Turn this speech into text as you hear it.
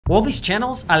All these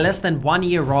channels are less than 1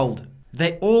 year old.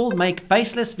 They all make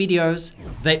faceless videos,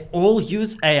 they all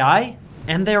use AI,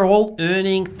 and they're all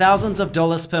earning thousands of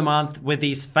dollars per month with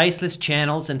these faceless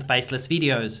channels and faceless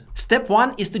videos. Step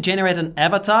 1 is to generate an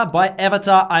avatar. By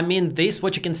avatar, I mean this,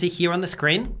 what you can see here on the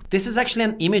screen. This is actually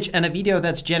an image and a video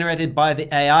that's generated by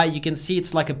the AI. You can see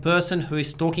it's like a person who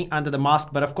is talking under the mask,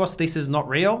 but of course this is not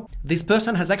real. This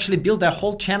person has actually built their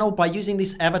whole channel by using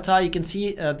this avatar. You can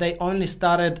see they only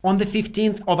started on the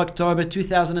 15th of October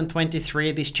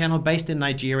 2023, this channel based in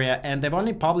Nigeria, and they've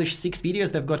only published 6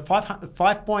 videos. They've got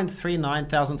 5.39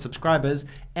 thousand subscribers,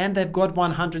 and they've got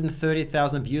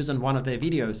 130,000 views on one of their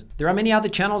videos. There are many other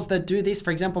channels that do this.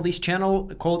 For example, this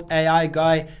channel called AI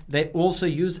Guy, they also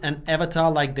use an avatar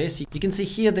like this. You can see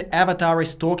here the avatar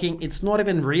is talking. It's not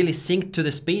even really synced to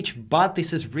the speech, but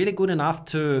this is really good enough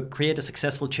to create a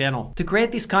successful channel. To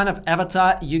create this kind of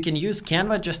avatar, you can use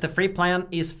Canva. Just the free plan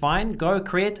is fine. Go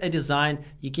create a design.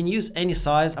 You can use any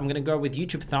size. I'm gonna go with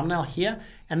YouTube thumbnail here.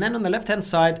 And then on the left-hand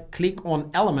side, click on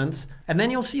elements, and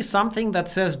then you'll see something that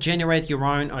says generate your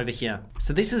own over here.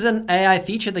 So this is an AI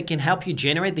feature that can help you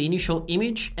generate the initial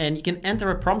image, and you can enter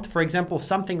a prompt, for example,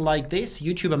 something like this: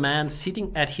 YouTuber man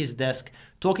sitting at his desk,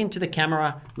 talking to the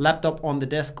camera, laptop on the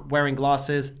desk, wearing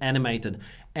glasses, animated.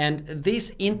 And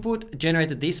this input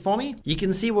generated this for me. You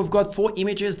can see we've got 4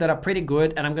 images that are pretty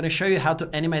good, and I'm going to show you how to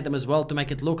animate them as well to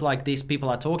make it look like these people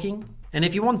are talking. And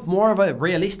if you want more of a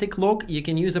realistic look, you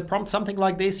can use a prompt something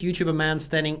like this: YouTuber man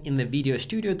standing in the video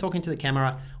studio talking to the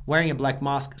camera, wearing a black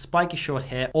mask, spiky short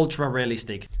hair, ultra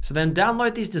realistic. So then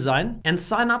download this design and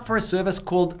sign up for a service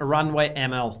called Runway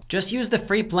ML. Just use the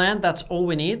free plan, that's all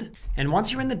we need. And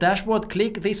once you're in the dashboard,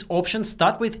 click this option,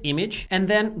 start with image, and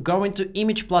then go into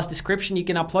image plus description. You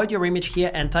can upload your image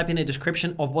here and type in a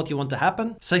description of what you want to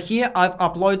happen. So here I've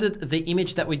uploaded the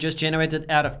image that we just generated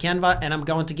out of Canva, and I'm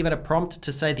going to give it a prompt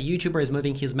to say the YouTuber is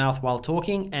moving his mouth while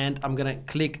talking, and I'm going to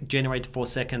click generate 4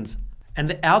 seconds. And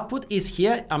the output is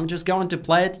here. I'm just going to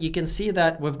play it. You can see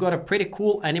that we've got a pretty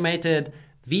cool animated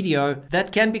video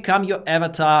that can become your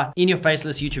avatar in your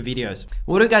faceless YouTube videos.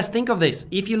 What do you guys think of this?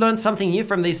 If you learned something new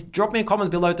from this, drop me a comment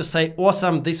below to say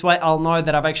awesome. This way I'll know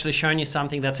that I've actually shown you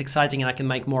something that's exciting and I can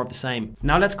make more of the same.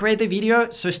 Now let's create the video.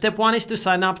 So step 1 is to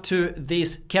sign up to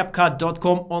this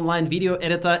CapCut.com online video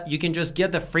editor. You can just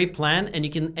get the free plan and you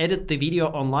can edit the video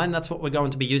online. That's what we're going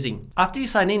to be using. After you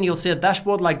sign in, you'll see a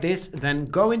dashboard like this. Then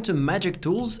go into Magic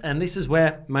Tools, and this is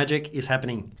where magic is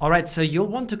happening. All right, so you'll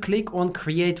want to click on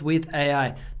Create with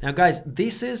AI. Now guys,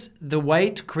 this is the way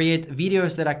to create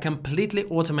videos that are completely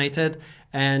automated,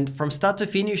 and from start to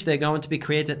finish, they're going to be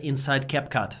created inside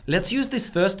CapCut. Let's use this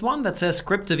first one that says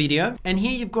script to video. And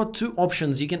here you've got 2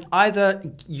 options. You can either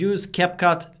use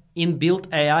CapCut inbuilt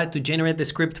AI to generate the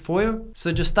script for you.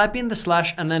 So just type in the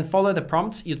slash and then follow the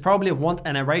prompts. You'd probably want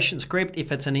a narration script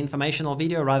if it's an informational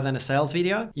video rather than a sales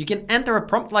video. You can enter a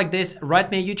prompt like this: write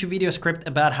me a YouTube video script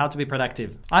about how to be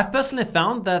productive. I've personally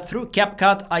found that through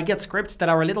CapCut, I get scripts that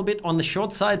are a little bit on the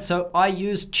short side, so I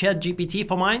use ChatGPT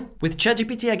for mine. With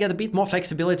ChatGPT, I get a bit more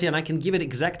flexibility and I can give it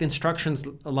exact instructions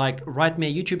like write me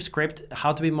a YouTube script,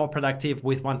 how to be more productive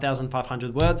with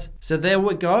 1,500 words. So there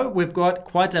we go. We've got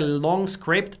quite a long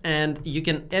script, and you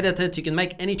can edit it, you can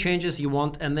make any changes you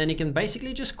want, and then you can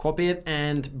basically just copy it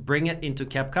and bring it into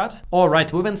CapCut. All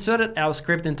right, we've inserted our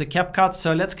script into CapCut,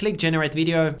 so let's click generate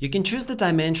video. You can choose the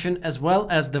dimension as well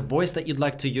as the voice that you'd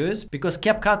like to use, because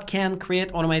CapCut can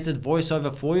create automated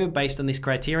voiceover for you based on these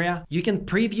criteria. You can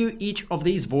preview each of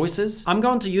these voices. I'm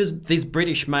going to use this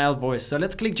British male voice, so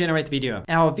let's click generate video.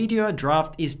 Our video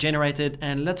draft is generated,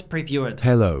 and let's preview it.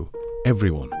 Hello,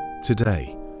 everyone.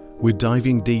 Today, we're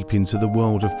diving deep into the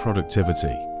world of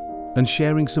productivity and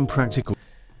sharing some practical...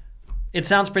 It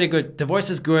sounds pretty good. The voice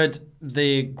is good.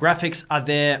 The graphics are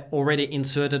there already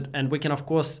inserted, and we can of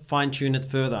course fine tune it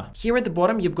further. Here at the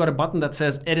bottom, you've got a button that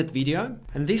says edit video,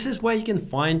 and this is where you can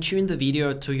fine tune the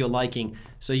video to your liking.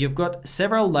 So you've got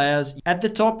several layers. At the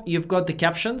top, you've got the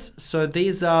captions. So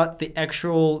these are the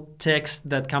actual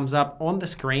text that comes up on the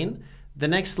screen. The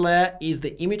next layer is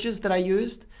the images that I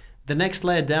used. The next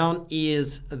layer down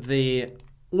is the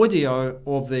audio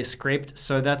of the script,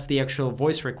 so that's the actual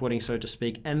voice recording, so to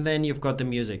speak, and then you've got the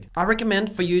music. I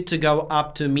recommend for you to go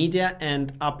up to media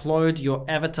and upload your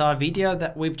avatar video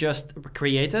that we've just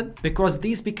created, because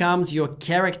this becomes your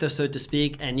character, so to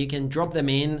speak, and you can drop them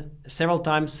in several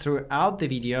times throughout the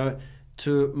video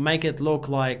to make it look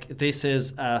like this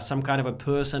is some kind of a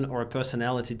person or a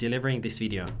personality delivering this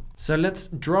video. So let's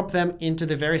drop them into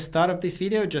the very start of this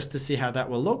video just to see how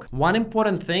that will look. One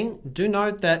important thing, do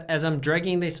note that as I'm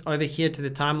dragging this over here to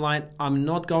the timeline, I'm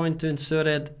not going to insert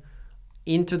it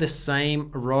into the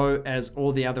same row as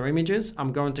all the other images,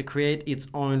 I'm going to create its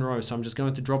own row. So I'm just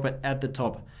going to drop it at the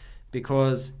top,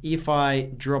 because if I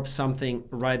drop something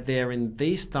right there in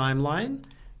this timeline,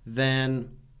 then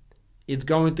it's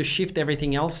going to shift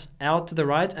everything else out to the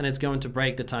right and it's going to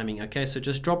break the timing. Okay, so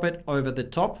just drop it over the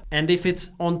top. And if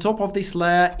it's on top of this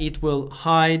layer, it will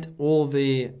hide all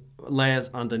the layers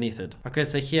underneath it. Okay,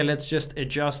 so here let's just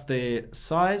adjust the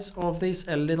size of this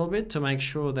a little bit to make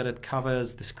sure that it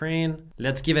covers the screen.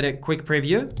 Let's give it a quick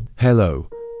preview. Hello,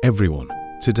 everyone.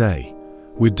 Today,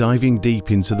 we're diving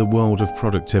deep into the world of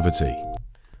productivity.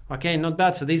 Okay, not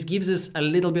bad. So this gives us a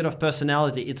little bit of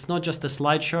personality. It's not just a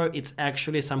slideshow, it's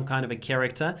actually some kind of a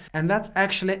character. And that's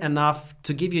actually enough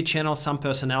to give your channel some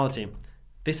personality.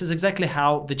 This is exactly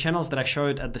how the channels that I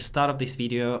showed at the start of this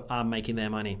video are making their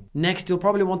money. Next, you'll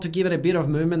probably want to give it a bit of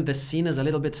movement. The scene is a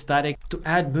little bit static. To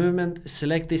add movement,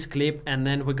 select this clip, and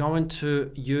then we're going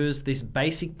to use this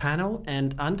basic panel.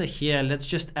 And under here, let's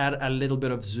just add a little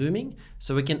bit of zooming.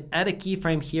 So we can add a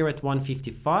keyframe here at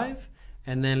 155.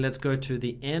 And then let's go to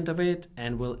the end of it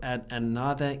and we'll add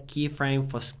another keyframe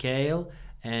for scale.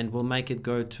 And we'll make it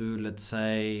go to, let's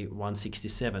say,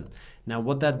 167. Now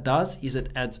what that does is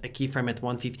it adds a keyframe at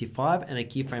 155 and a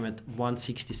keyframe at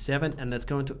 167, and that's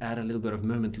going to add a little bit of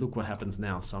movement. Look what happens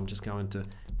now. So I'm just going to...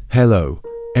 Hello,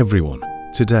 everyone.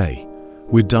 Today,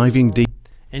 we're diving deep.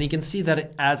 And you can see that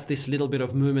it adds this little bit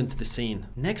of movement to the scene.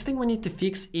 Next thing we need to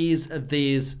fix is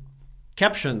these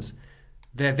captions.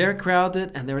 They're very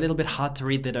crowded and they're a little bit hard to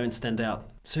read. They don't stand out.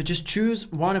 So just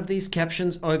choose one of these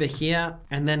captions over here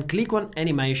and then click on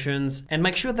animations and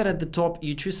make sure that at the top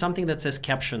you choose something that says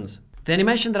captions. The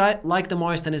animation that I like the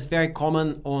most and is very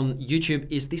common on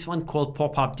YouTube is this one called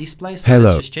pop-up display. So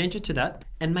let's just change it to that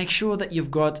and make sure that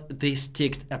you've got this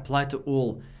ticked, apply to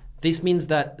all. This means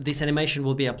that this animation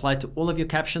will be applied to all of your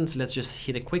captions. Let's just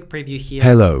hit a quick preview here.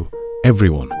 Hello,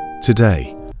 everyone.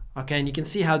 Today. Okay, and you can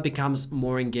see how it becomes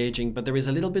more engaging, but there is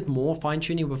a little bit more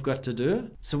fine-tuning we've got to do.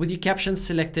 So with your captions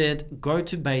selected, go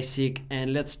to basic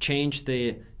and let's change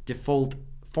the default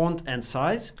font and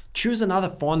size. Choose another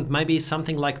font, maybe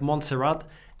something like Montserrat,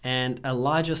 and a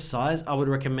larger size. I would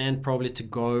recommend probably to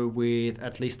go with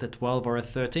at least a 12 or a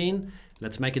 13.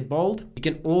 Let's make it bold. You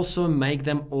can also make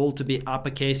them all to be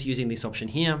uppercase using this option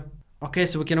here. Okay,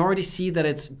 so we can already see that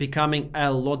it's becoming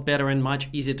a lot better and much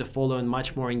easier to follow and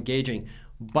much more engaging.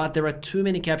 But there are too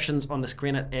many captions on the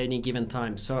screen at any given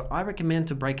time. So I recommend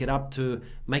to break it up to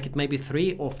make it maybe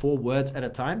 3 or 4 words at a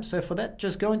time. So for that,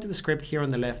 just go into the script here on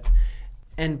the left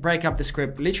and break up the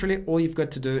script. Literally all you've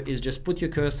got to do is just put your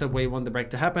cursor where you want the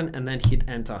break to happen and then hit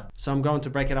enter. So I'm going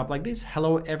to break it up like this.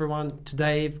 Hello everyone,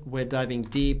 today we're diving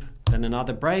deep, then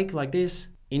another break like this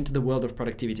into the world of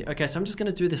productivity. Okay, so I'm just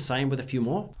gonna do the same with a few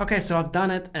more. Okay, so I've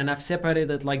done it and I've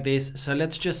separated it like this. So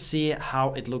let's just see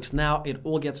how it looks now. It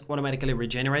all gets automatically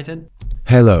regenerated.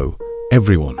 Hello,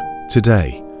 everyone.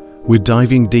 Today, we're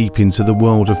diving deep into the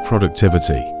world of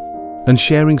productivity and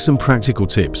sharing some practical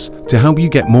tips to help you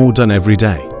get more done every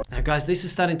day. Now guys, this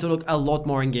is starting to look a lot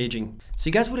more engaging. So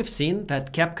you guys would have seen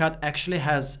that CapCut actually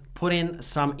has put in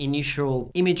some initial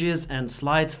images and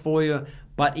slides for you.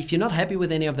 But if you're not happy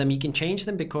with any of them, you can change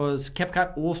them because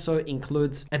CapCut also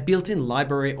includes a built-in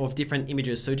library of different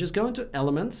images. So just go into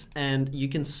elements and you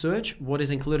can search what is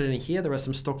included in here. There are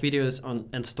some stock videos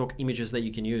and stock images that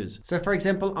you can use. So for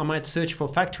example, I might search for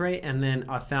factory and then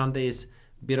I found this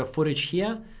bit of footage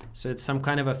here. So it's some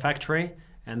kind of a factory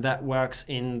and that works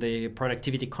in the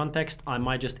productivity context. I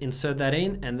might just insert that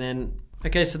in and then,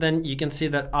 okay, so then you can see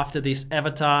that after this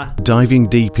avatar, diving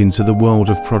deep into the world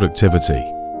of productivity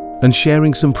and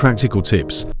sharing some practical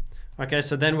tips. Okay,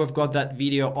 so then we've got that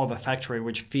video of a factory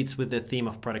which fits with the theme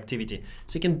of productivity.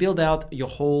 So you can build out your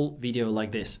whole video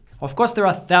like this. Of course, there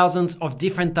are thousands of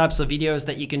different types of videos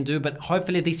that you can do, but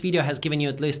hopefully this video has given you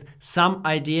at least some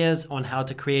ideas on how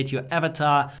to create your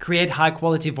avatar, create high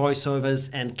quality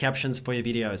voiceovers and captions for your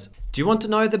videos. Do you want to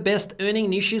know the best earning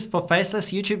niches for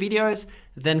faceless YouTube videos?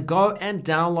 Then go and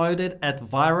download it at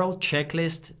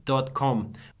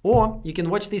viralchecklist.com. Or you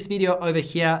can watch this video over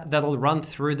here that'll run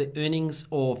through the earnings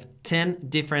of 10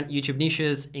 different YouTube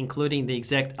niches, including the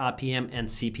exact RPM and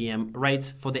CPM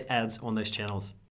rates for the ads on those channels.